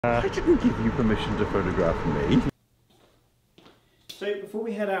I didn't give you permission to photograph me. So before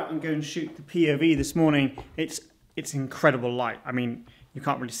we head out and go and shoot the POV this morning, it's incredible light. I mean, you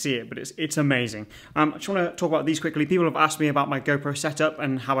can't really see it, but it's amazing. I just want to talk about these quickly. People have asked me about my GoPro setup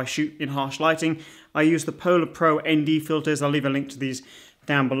and how I shoot in harsh lighting. I use the Polar Pro ND filters. I'll leave a link to these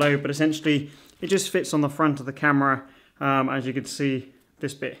down below, but essentially it just fits on the front of the camera, as you can see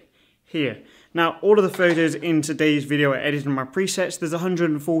this bit here. Now, all of the photos in today's video are edited in my presets. There's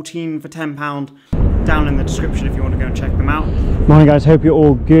 114 for £10 down in the description if you want to go and check them out. Morning guys, hope you're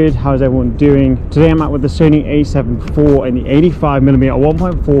all good. How's everyone doing? Today I'm out with the Sony a7 IV and the 85mm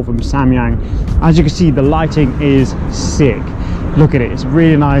 1.4 from Samyang. As you can see, the lighting is sick. Look at it, it's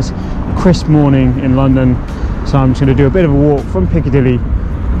really nice, crisp morning in London. So I'm just going to do a bit of a walk from Piccadilly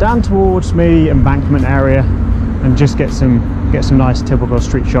down towards maybe Embankment area and just get some nice typical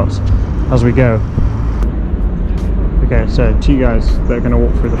street shots as we go. Okay, so two guys that are going to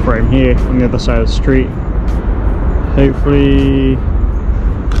walk through the frame here on the other side of the street. Hopefully,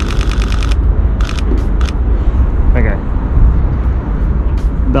 okay,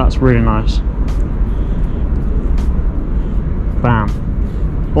 that's really nice. Bam.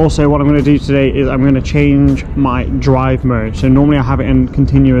 Also, what I'm going to do today is I'm going to change my drive mode. So normally I have it in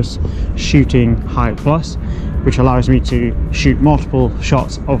continuous shooting high plus, which allows me to shoot multiple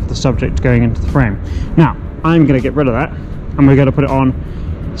shots of the subject going into the frame. Now, I'm going to get rid of that and we're going to put it on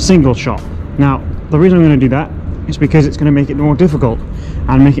single shot. Now, the reason I'm going to do that is because it's going to make it more difficult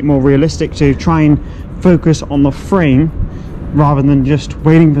and make it more realistic to try and focus on the frame rather than just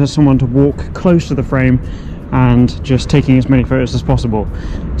waiting for someone to walk close to the frame and just taking as many photos as possible.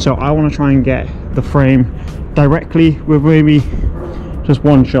 So I want to try and get the frame directly with maybe just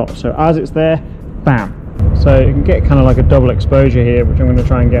one shot. So as it's there, bam. So you can get kind of like a double exposure here, which I'm going to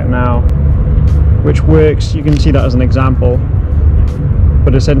try and get now, which works. You can see that as an example,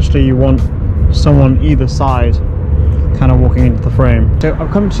 but essentially you want someone either side kind of walking into the frame. So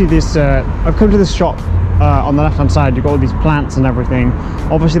I've come to this shot on the left hand side. You've got all these plants and everything.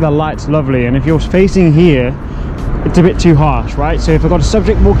 Obviously the light's lovely, and if you're facing here, it's a bit too harsh, right? So if I've got a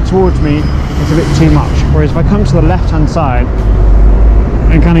subject walking towards me, it's a bit too much. Whereas if I come to the left hand side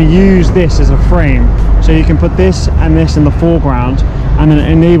and kind of use this as a frame, so you can put this and this in the foreground, and then it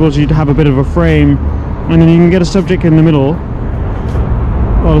enables you to have a bit of a frame, and then you can get a subject in the middle.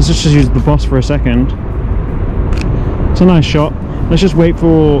 Well, let's just use the bus for a second. It's a nice shot. Let's just wait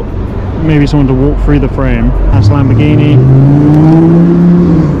for maybe someone to walk through the frame. That's Lamborghini.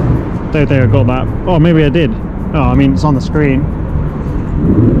 Don't think I got that. Oh, maybe I did. Oh, I mean, it's on the screen.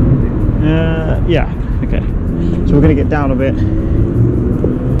 Yeah, okay. So we're going to get down a bit.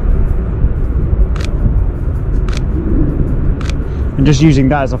 And just using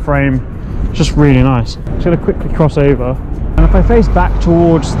that as a frame, it's just really nice. Just going to quickly cross over. And if I face back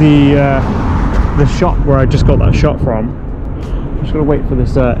towards the shot where I just got that shot from, I'm just going to wait for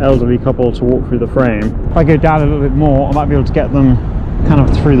this elderly couple to walk through the frame. If I go down a little bit more, I might be able to get them kind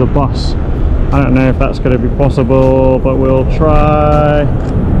of through the bus. I don't know if that's going to be possible, but we'll try.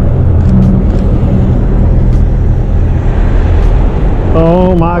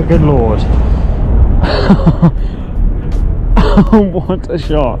 Oh my good lord. What a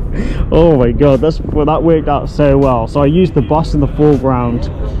shot. Oh my god, that worked out so well. So I used the bus in the foreground.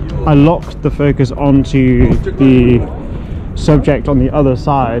 I locked the focus onto the subject on the other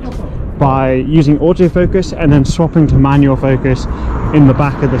side by using autofocus and then swapping to manual focus in the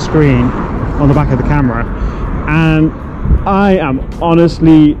back of the screen, on the back of the camera, and I am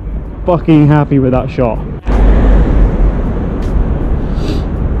honestly fucking happy with that shot.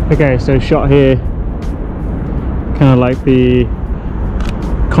 Okay, so shot here, kind of like the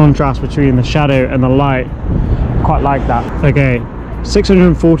contrast between the shadow and the light, quite like that. Okay,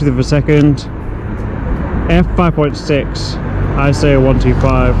 640th of a second, f5.6, ISO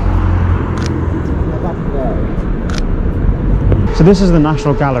 125. So this is the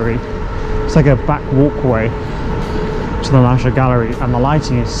National Gallery. It's like a back walkway to the National Gallery, and the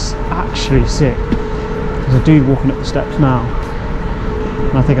lighting is actually sick. There's a dude walking up the steps now,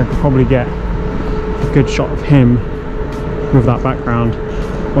 and I think I could probably get a good shot of him with that background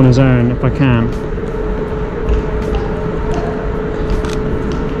on his own if I can.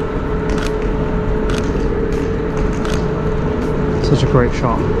 Such a great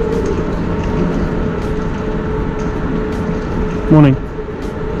shot. Morning.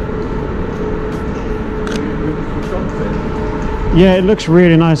 Yeah, it looks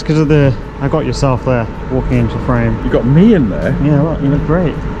really nice because of the... I got yourself there walking into frame. You got me in there? Yeah, look, you look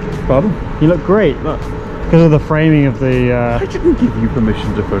great. Pardon? You look great, look. Because of the framing of the... I didn't give you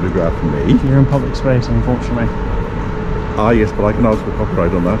permission to photograph me. You're in public space, unfortunately. Ah, yes, but I can ask for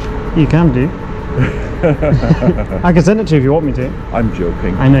copyright on that. You can do. I can send it to you if you want me to. I'm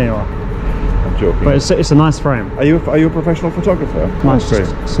joking. I know you are. I'm joking. But it's a nice frame. Are you a professional photographer? Nice.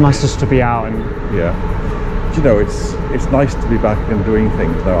 It's nice just to be out and. Yeah. Do you know, it's nice to be back and doing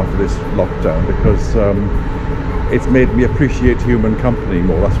things now after this lockdown, because it's made me appreciate human company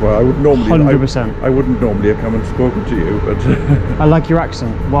more. That's why I would normally 100%. I wouldn't normally have come and spoken to you, but I like your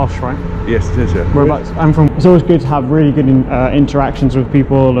accent. Welsh, right? Yes, it is. Yeah. Whereabouts? I'm from. It's always good to have really good interactions with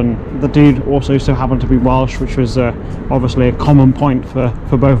people, and the dude also so happened to be Welsh, which was obviously a common point for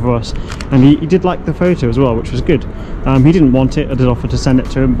both of us. And he did like the photo as well, which was good. He didn't want it. I did offer to send it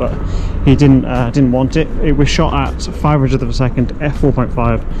to him, but he didn't want it. It was shot at 500th of a second,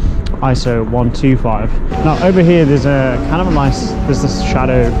 f4.5, ISO 125. Now over here, there's a kind of a nice. There's this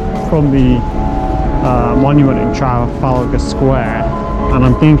shadow from the monument in Trafalgar Square, and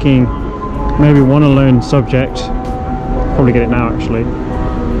I'm thinking maybe one alone subject. Probably get it now actually.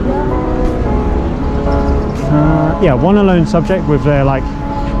 Yeah, one alone subject with their like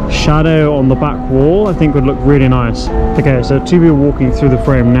shadow on the back wall, I think would look really nice. Okay, so two people walking through the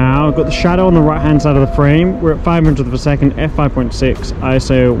frame now. I've got the shadow on the right hand side of the frame. We're at 500th of a second, f5.6,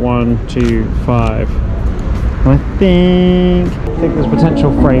 ISO 125. I think there's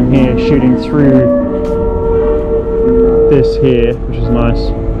potential frame here shooting through this here, which is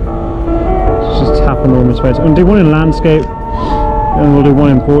nice. Let's just tap on normal space. I'm going to do one in landscape, and we'll do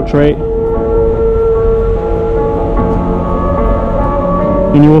one in portrait.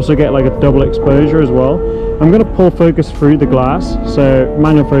 And you also get like a double exposure as well. I'm going to pull focus through the glass, so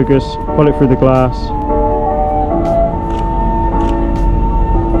manual focus, pull it through the glass.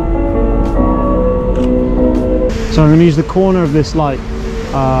 So I'm going to use the corner of this like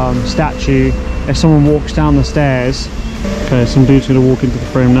statue if someone walks down the stairs. Okay, some dude's going to walk into the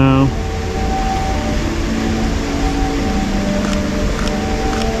frame now.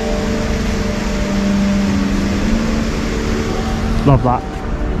 Love that.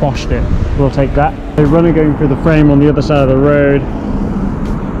 Washed it. We'll take that. The runner going through the frame on the other side of the road.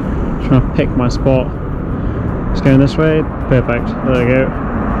 Trying to pick my spot. It's going this way. Perfect. There we go.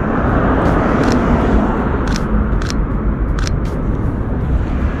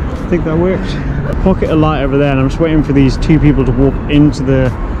 I think that worked. Pocket of light over there, and I'm just waiting for these two people to walk into the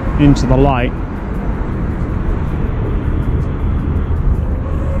light.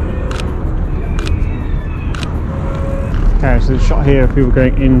 Okay, so the shot here of people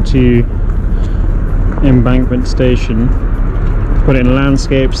going into Embankment Station. Put it in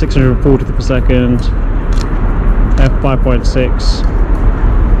landscape, 640th per second, f5.6,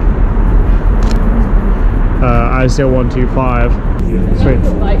 ISO 125. Sweet.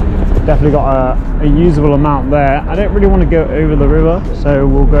 Definitely got a usable amount there. I don't really want to go over the river, so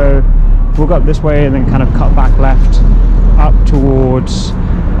we'll go up this way and then kind of cut back left up towards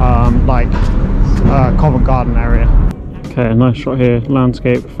Covent Garden area. Okay, nice shot here.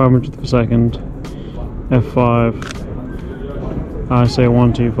 Landscape, 500th per second, f5, ISO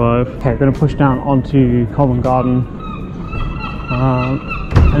 125. Okay, going to push down onto Covent Garden,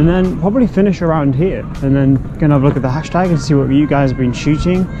 and then probably finish around here, and then gonna have a look at the hashtag and see what you guys have been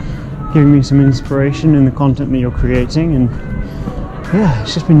shooting, giving me some inspiration in the content that you're creating. And yeah,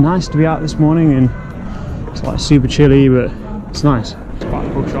 it's just been nice to be out this morning, and it's like super chilly, but it's nice. It's quite a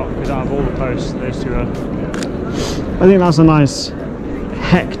cool shot because out of all the posts, those two are. I think that's a nice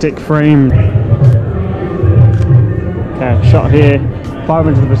hectic frame. Okay, shot here,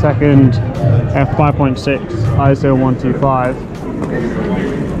 500th of a second, f5.6, ISO 125.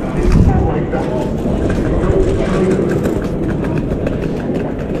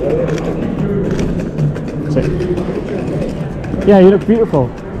 That's it. Yeah, you look beautiful.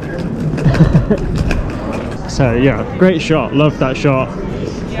 So yeah, great shot. Love that shot.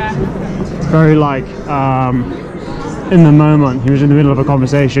 Yeah. Very like in the moment. He was in the middle of a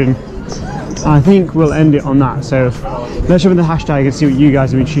conversation. I think we'll end it on that. So let's jump in the hashtag and see what you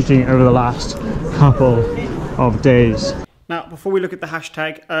guys have been shooting over the last couple of days. Now, before we look at the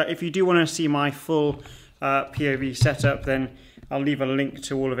hashtag, if you do want to see my full POV setup, then I'll leave a link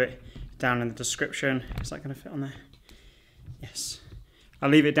to all of it down in the description. Is that going to fit on there? Yes. I'll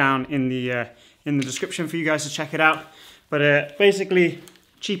leave it down in the description for you guys to check it out. But basically,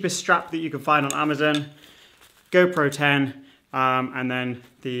 cheapest strap that you can find on Amazon, GoPro 10, and then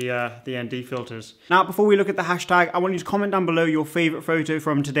the ND filters. Now, before we look at the hashtag, I want you to comment down below your favorite photo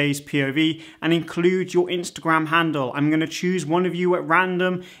from today's POV and include your Instagram handle. I'm gonna choose one of you at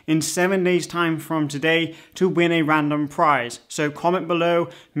random in 7 days time from today to win a random prize. So comment below,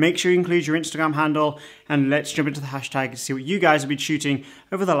 make sure you include your Instagram handle, and let's jump into the hashtag and see what you guys have been shooting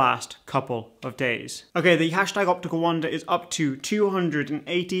over the last couple of days. Okay, the hashtag Optical Wonder is up to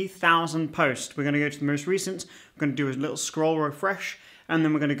 280,000 posts. We're gonna go to the most recent, we're gonna do a little scroll refresh, and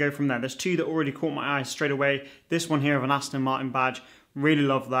then we're going to go from there. There's two that already caught my eye straight away. This one here of an Aston Martin badge, really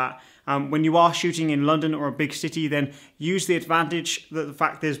love that. When you are shooting in London or a big city, then use the advantage that the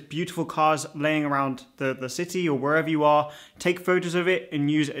fact there's beautiful cars laying around the city or wherever you are. Take photos of it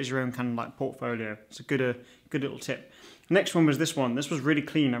and use it as your own kind of like portfolio. It's a good little tip. Next one was this one. This was really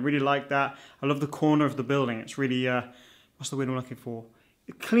clean. I really like that. I love the corner of the building. It's really, what's the word I'm looking for?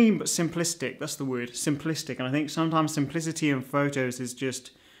 Clean but simplistic, that's the word, simplistic. And I think sometimes simplicity in photos is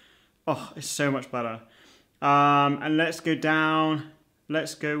just, oh, it's so much better. And let's go down,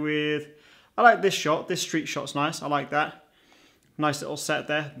 let's go with, I like this shot, this street shot's nice, I like that. Nice little set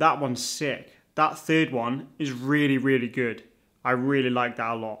there, that one's sick. That third one is really, really good. I really like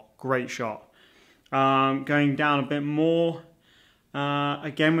that a lot, great shot. Going down a bit more,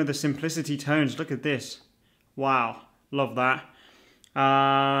 again with the simplicity tones, look at this. Wow, love that.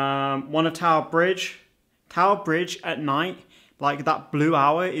 One of Tower Bridge at night, like that blue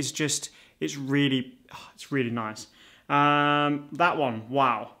hour is just, it's really nice. That one,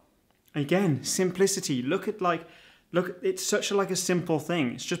 wow. Again, simplicity. Look, it's such a simple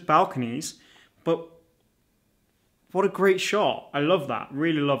thing. It's just balconies, but what a great shot. I love that.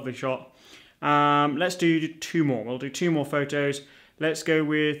 Really lovely shot. Let's do two more. We'll do two more photos. Let's go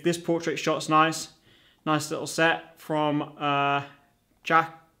with this portrait shot's nice. Nice little set from,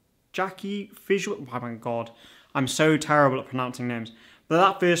 Jackie Visual. Oh my god, I'm so terrible at pronouncing names. But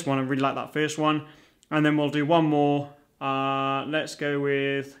that first one, I really like that first one. And then we'll do one more. Let's go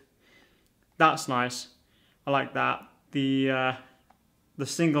with. That's nice. I like that. The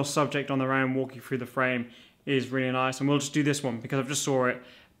single subject on their own walking through the frame is really nice. And we'll just do this one because I've just saw it,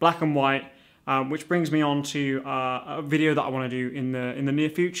 black and white. Which brings me on to a video that I want to do in the near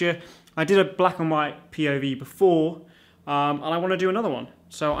future. I did a black and white POV before. And I want to do another one.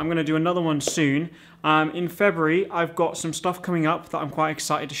 So I'm going to do another one soon. In February, I've got some stuff coming up that I'm quite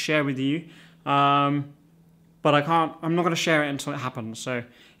excited to share with you. But I'm not going to share it until it happens. So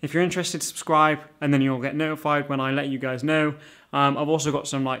if you're interested, subscribe, and then you'll get notified when I let you guys know. I've also got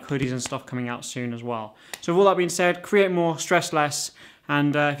some like hoodies and stuff coming out soon as well. So with all that being said, create more, stress less.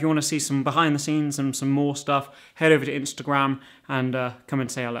 And if you want to see some behind the scenes and some more stuff, head over to Instagram and come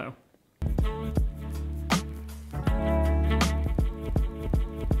and say hello.